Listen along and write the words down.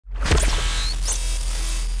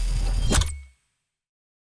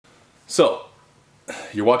So,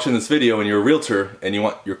 you're watching this video and you're a realtor and you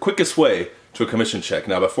want your quickest way to a commission check.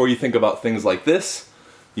 Now, before you think about things like this,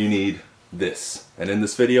 you need this. And in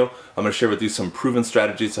this video, I'm going to share with you some proven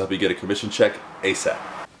strategies to help you get a commission check ASAP.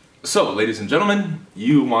 So, ladies and gentlemen,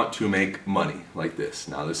 you want to make money like this.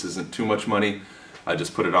 Now, this isn't too much money. I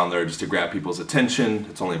just put it on there just to grab people's attention.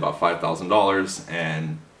 It's only about $5,000.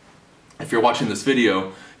 And if you're watching this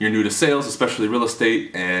video, you're new to sales, especially real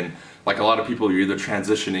estate, and like a lot of people, you're either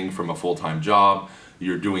transitioning from a full-time job,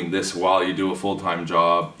 you're doing this while you do a full-time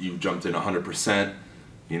job, you've jumped in 100%,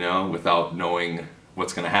 you know, without knowing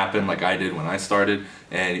what's going to happen like I did when I started,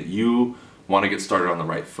 and you want to get started on the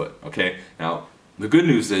right foot, okay? Now, the good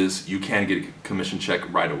news is you can get a commission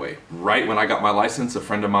check right away. Right when I got my license, a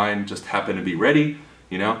friend of mine just happened to be ready,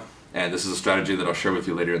 you know, and this is a strategy that I'll share with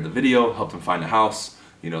you later in the video, helped him find a house,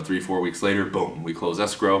 you know, 3-4 weeks later, boom, we close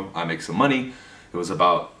escrow, I make some money. It was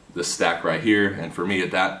about this stack right here, and for me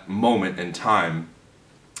at that moment in time,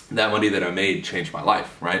 that money that I made changed my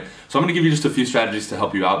life, right? So I'm gonna give you just a few strategies to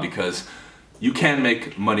help you out because you can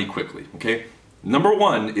make money quickly, okay? Number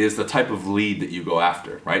one is the type of lead that you go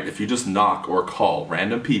after, right? If you just knock or call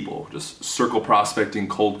random people, just circle prospecting,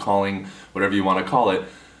 cold calling, whatever you wanna call it,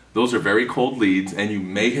 those are very cold leads and you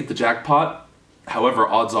may hit the jackpot. However,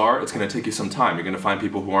 odds are it's gonna take you some time. You're gonna find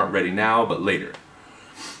people who aren't ready now, but later.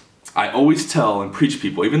 I always tell and preach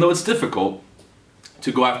people, even though it's difficult, to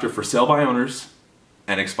go after for sale by owners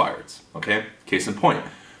and expireds, okay? Case in point,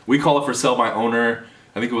 we call it for sale by owner,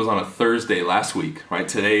 I think it was on a Thursday last week, right?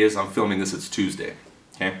 Today is, I'm filming this, it's Tuesday,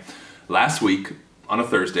 okay? Last week, on a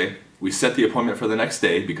Thursday, we set the appointment for the next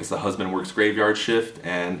day because the husband works graveyard shift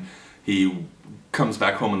and he comes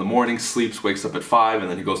back home in the morning, sleeps, wakes up at 5, and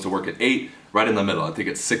then he goes to work at 8, right in the middle, I think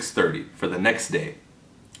it's 6:30 for the next day,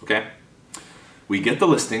 okay? We get the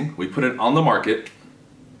listing, we put it on the market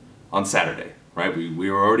on Saturday, right?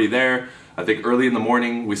 We were already there. I think early in the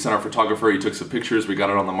morning, we sent our photographer, he took some pictures, we got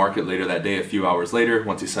it on the market later that day, a few hours later,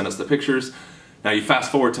 once he sent us the pictures. Now you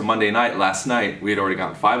fast forward to Monday night, last night, we had already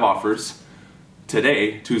gotten 5 offers.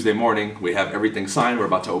 Today, Tuesday morning, we have everything signed, we're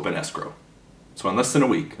about to open escrow. So in less than a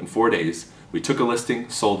week, in 4 days, we took a listing,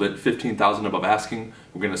 sold it, $15,000 above asking,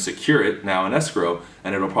 we're gonna secure it now in escrow,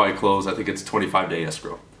 and it'll probably close, I think it's 25-day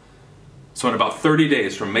escrow. So in about 30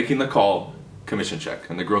 days from making the call, commission check.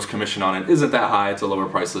 And the gross commission on it isn't that high, it's a lower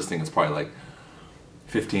price listing, it's probably like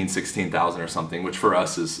 15, 16,000 or something, which for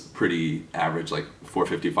us is pretty average, like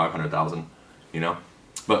 450, 500,000, you know?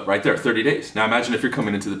 But right there, 30 days. Now imagine if you're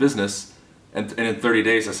coming into the business and in 30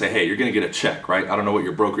 days I say, hey, you're gonna get a check, right? I don't know what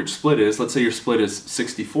your brokerage split is. Let's say your split is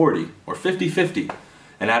 60-40 or 50-50.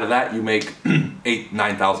 And out of that you make $8,000,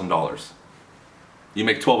 $9,000. You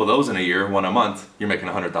make 12 of those in a year, one a month, you're making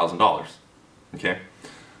 $100,000. Okay,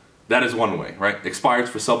 that is one way, right? Expireds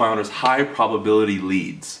for sell by owners, high probability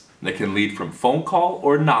leads. They can lead from phone call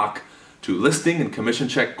or knock to listing and commission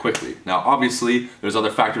check quickly. Now, obviously, there's other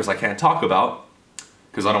factors I can't talk about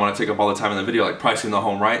because I don't want to take up all the time in the video, like pricing the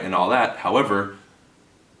home right and all that. However,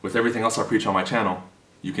 with everything else I preach on my channel,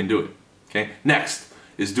 you can do it, okay? Next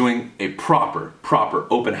is doing a proper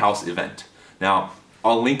open house event. Now,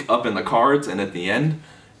 I'll link up in the cards and at the end,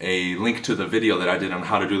 a link to the video that I did on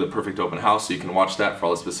how to do the perfect open house, so you can watch that for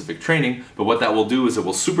all the specific training. But what that will do is it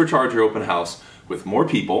will supercharge your open house with more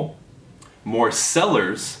people, more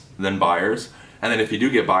sellers than buyers, and then if you do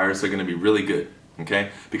get buyers, they're gonna be really good, okay?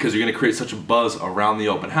 Because you're gonna create such a buzz around the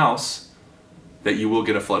open house that you will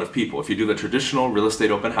get a flood of people. If you do the traditional real estate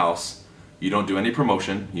open house, you don't do any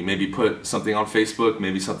promotion, you maybe put something on Facebook,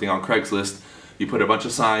 maybe something on Craigslist, you put a bunch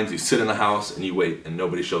of signs, you sit in the house, and you wait, and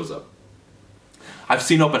nobody shows up. I've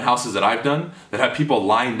seen open houses that I've done that have people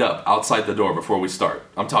lined up outside the door before we start.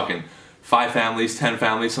 I'm talking 5 families, 10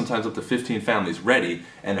 families, sometimes up to 15 families ready,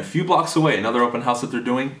 and a few blocks away, another open house that they're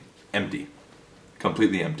doing, empty.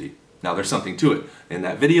 Completely empty. Now there's something to it. In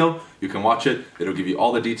that video, you can watch it, it'll give you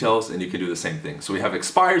all the details, and you can do the same thing. So we have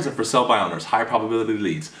expires and for sale by owners, high probability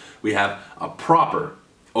leads. We have a proper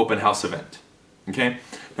open house event, okay?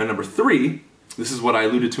 Now number 3, this is what I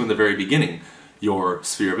alluded to in the very beginning. Your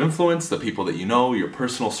sphere of influence, the people that you know, your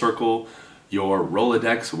personal circle, your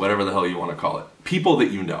Rolodex, whatever the hell you want to call it. People that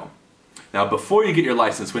you know. Now before you get your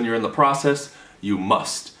license, when you're in the process, you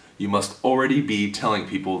must already be telling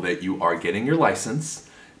people that you are getting your license,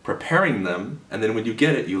 preparing them, and then when you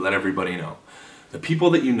get it, you let everybody know. The people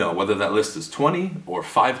that you know, whether that list is 20 or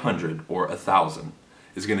 500 or 1,000,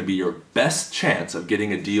 is going to be your best chance of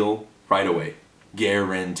getting a deal right away.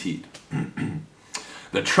 Guaranteed.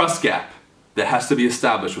 The trust gap that has to be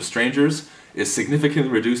established with strangers is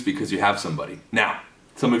significantly reduced because you have somebody. Now,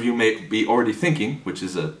 some of you may be already thinking, which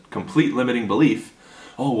is a complete limiting belief,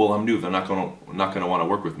 oh, well, I'm new, they're not gonna want to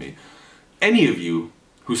work with me. any of you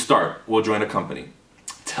who start will join a company,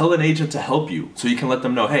 tell an agent to help you so you can let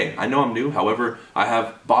them know, hey, I know I'm new, however, I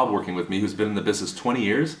have Bob working with me who's been in the business 20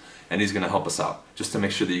 years and he's going to help us out just to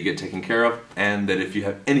make sure that you get taken care of, and that if you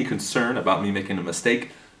have any concern about me making a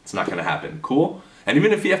mistake, it's not going to happen. Cool? And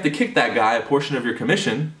even if you have to kick that guy a portion of your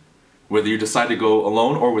commission, whether you decide to go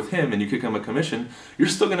alone or with him and you kick him a commission, you're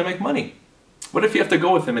still going to make money. What if you have to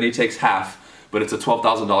go with him and he takes half, but it's a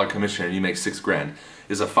 $12,000 commission and you make $6,000?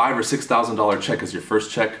 Is a $5,000 or $6,000 check as your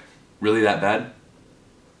first check really that bad?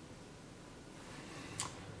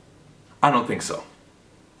 I don't think so.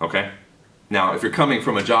 Okay? Now, if you're coming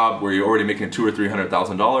from a job where you're already making $200,000 or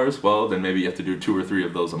 $300,000, well, then maybe you have to do 2 or 3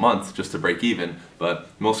 of those a month just to break even. But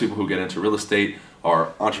most people who get into real estate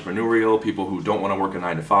are entrepreneurial, people who don't want to work a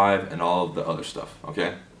 9 to 5, and all of the other stuff.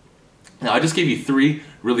 Okay? Now, I just gave you 3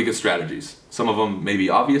 really good strategies. Some of them may be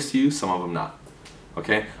obvious to you, some of them not.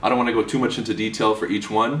 Okay? I don't want to go too much into detail for each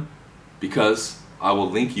one because I will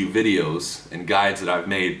link you videos and guides that I've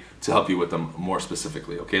made to help you with them more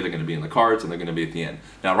specifically. Okay? They're going to be in the cards and they're going to be at the end.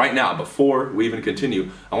 Now, right now, before we even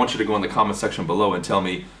continue, I want you to go in the comment section below and tell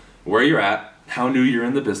me where you're at, how new you're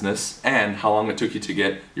in the business, and how long it took you to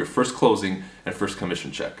get your first closing and first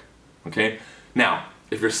commission check. Okay? Now,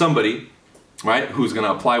 if you're somebody, right, who's going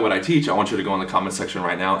to apply what I teach, I want you to go in the comment section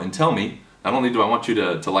right now and tell me, not only do I want you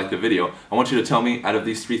to like the video, I want you to tell me out of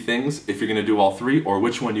these 3 things if you're going to do all 3 or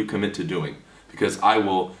which one you commit to doing. Because I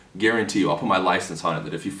will guarantee you, I'll put my license on it,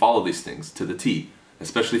 that if you follow these things to the T,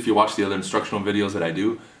 especially if you watch the other instructional videos that I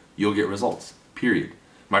do, you'll get results, period.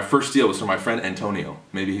 My first deal was from my friend Antonio.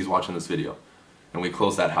 Maybe he's watching this video. And we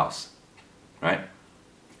closed that house, right?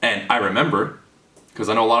 And I remember, because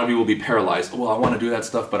I know a lot of you will be paralyzed, well, I want to do that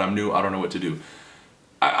stuff, but I'm new, I don't know what to do.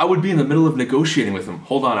 I would be in the middle of negotiating with him.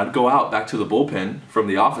 Hold on, I'd go out back to the bullpen from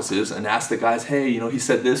the offices and ask the guys, hey, you know, he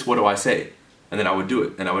said this, what do I say? And then I would do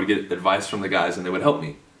it, and I would get advice from the guys, and they would help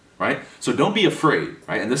me, right? So don't be afraid,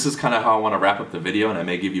 right? And this is kind of how I want to wrap up the video, and I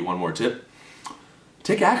may give you one more tip.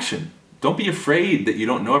 Take action. Don't be afraid that you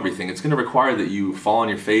don't know everything. It's going to require that you fall on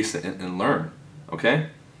your face and learn, okay?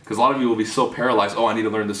 Because a lot of you will be so paralyzed, oh, I need to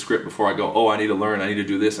learn the script before I go, oh, I need to learn, I need to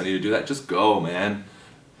do this, I need to do that. Just go, man.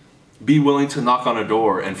 Be willing to knock on a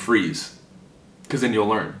door and freeze, because then you'll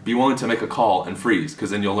learn. Be willing to make a call and freeze, because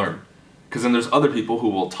then you'll learn. Because then there's other people who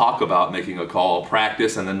will talk about making a call,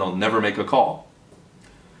 practice, and then they'll never make a call.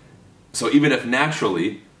 So even if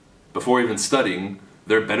naturally, before even studying,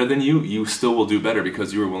 they're better than you, you still will do better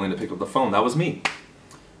because you were willing to pick up the phone. That was me.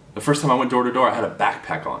 The first time I went door to door, I had a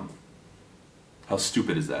backpack on. How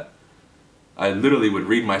stupid is that? I literally would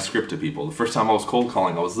read my script to people. The first time I was cold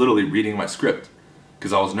calling, I was literally reading my script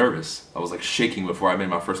because I was nervous. I was like shaking before I made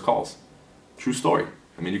my first calls. True story.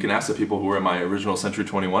 I mean, you can ask the people who were in my original Century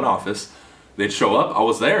 21 office. They'd show up. I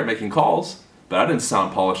was there making calls, but I didn't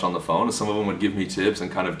sound polished on the phone. And some of them would give me tips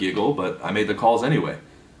and kind of giggle, but I made the calls anyway.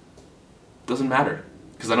 Doesn't matter.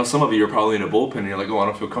 Because I know some of you are probably in a bullpen and you're like, oh, I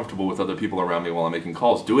don't feel comfortable with other people around me while I'm making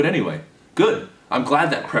calls. Do it anyway. Good. I'm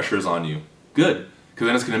glad that pressure is on you. Good. Because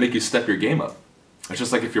then it's going to make you step your game up. It's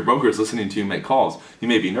just like if your broker is listening to you make calls. You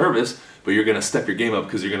may be nervous, but you're going to step your game up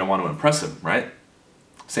because you're going to want to impress him, right?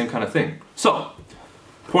 Same kind of thing. So,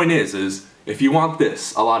 point is if you want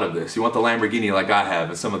this, a lot of this, you want the Lamborghini like I have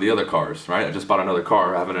and some of the other cars, right? I just bought another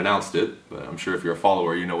car. I haven't announced it, but I'm sure if you're a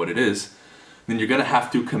follower, you know what it is. Then you're going to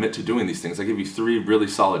have to commit to doing these things. I give you 3 really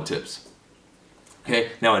solid tips.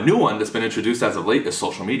 Okay, now a new one that's been introduced as of late is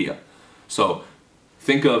social media. So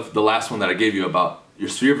think of the last one that I gave you about your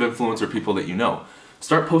sphere of influence or people that you know.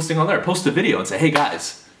 Start posting on there. Post a video and say, hey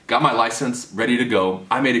guys, got my license, ready to go.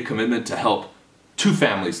 I made a commitment to help 2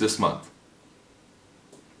 families this month.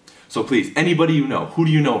 So please, anybody you know, who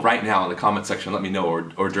do you know right now in the comment section, let me know,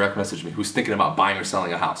 or direct message me, who's thinking about buying or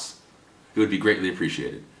selling a house. It would be greatly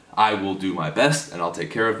appreciated. I will do my best and I'll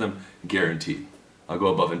take care of them, guaranteed. I'll go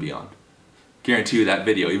above and beyond. Guarantee you that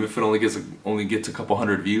video, even if it only gets a couple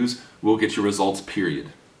hundred views, will get you results,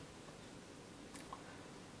 period.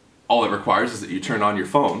 All it requires is that you turn on your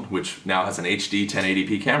phone, which now has an HD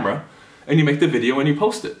 1080p camera, and you make the video and you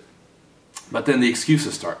post it. But then the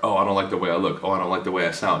excuses start. Oh, I don't like the way I look. Oh, I don't like the way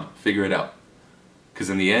I sound. Figure it out. Because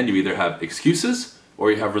in the end, you either have excuses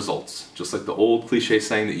or you have results. Just like the old cliche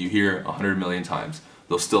saying that you hear 100 million times.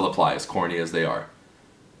 They'll still apply, as corny as they are.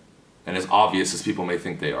 And as obvious as people may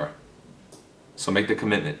think they are. So make the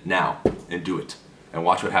commitment now and do it. And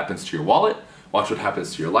watch what happens to your wallet, watch what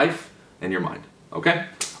happens to your life and your mind. Okay?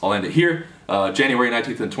 I'll end it here. January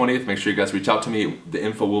 19th and 20th, make sure you guys reach out to me. The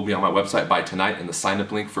info will be on my website by tonight, and the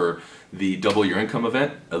sign-up link for the Double Your Income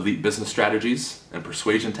event, Elite Business Strategies and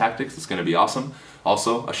Persuasion Tactics. It's going to be awesome.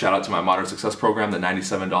 Also, a shout out to my Modern Success program, the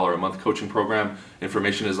 $97 a month coaching program.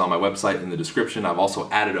 Information is on my website in the description. I've also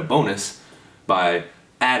added a bonus by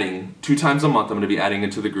adding 2 times a month. I'm going to be adding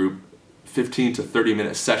into the group 15 to 30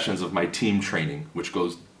 minute sessions of my team training, which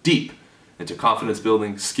goes deep into confidence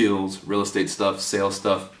building, skills, real estate stuff, sales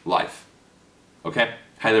stuff, life. Okay?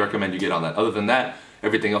 Highly recommend you get on that. Other than that,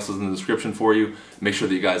 everything else is in the description for you. Make sure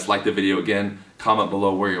that you guys like the video again, comment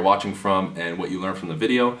below where you're watching from and what you learned from the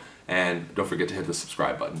video, and don't forget to hit the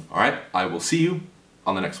subscribe button. All right? I will see you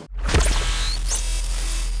on the next one.